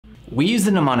We use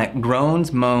the mnemonic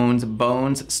groans, moans,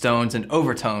 bones, stones, and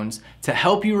overtones to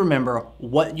help you remember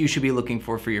what you should be looking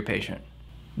for your patient.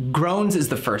 Groans is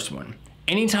the first one.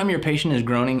 Anytime your patient is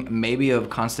groaning, maybe of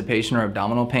constipation or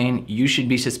abdominal pain, you should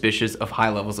be suspicious of high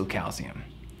levels of calcium.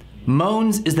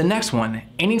 Moans is the next one.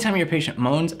 Anytime your patient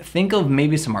moans, think of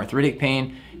maybe some arthritic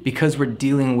pain because we're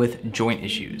dealing with joint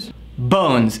issues.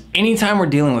 Bones, anytime we're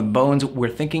dealing with bones, we're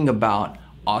thinking about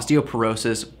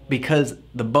osteoporosis because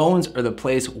the bones are the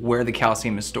place where the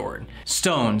calcium is stored.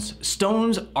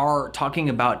 Stones are talking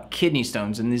about kidney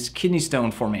stones and this kidney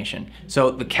stone formation.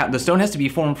 So the stone has to be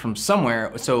formed from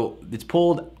somewhere, so it's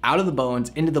pulled out of the bones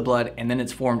into the blood and then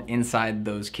it's formed inside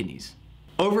those kidneys.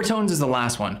 Overtones is the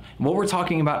last one. What we're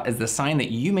talking about is the sign that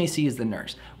you may see as the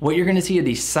nurse. What you're gonna see are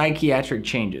these psychiatric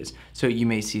changes. So you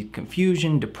may see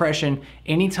confusion, depression.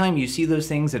 Anytime you see those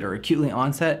things that are acutely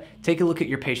onset, take a look at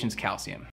your patient's calcium.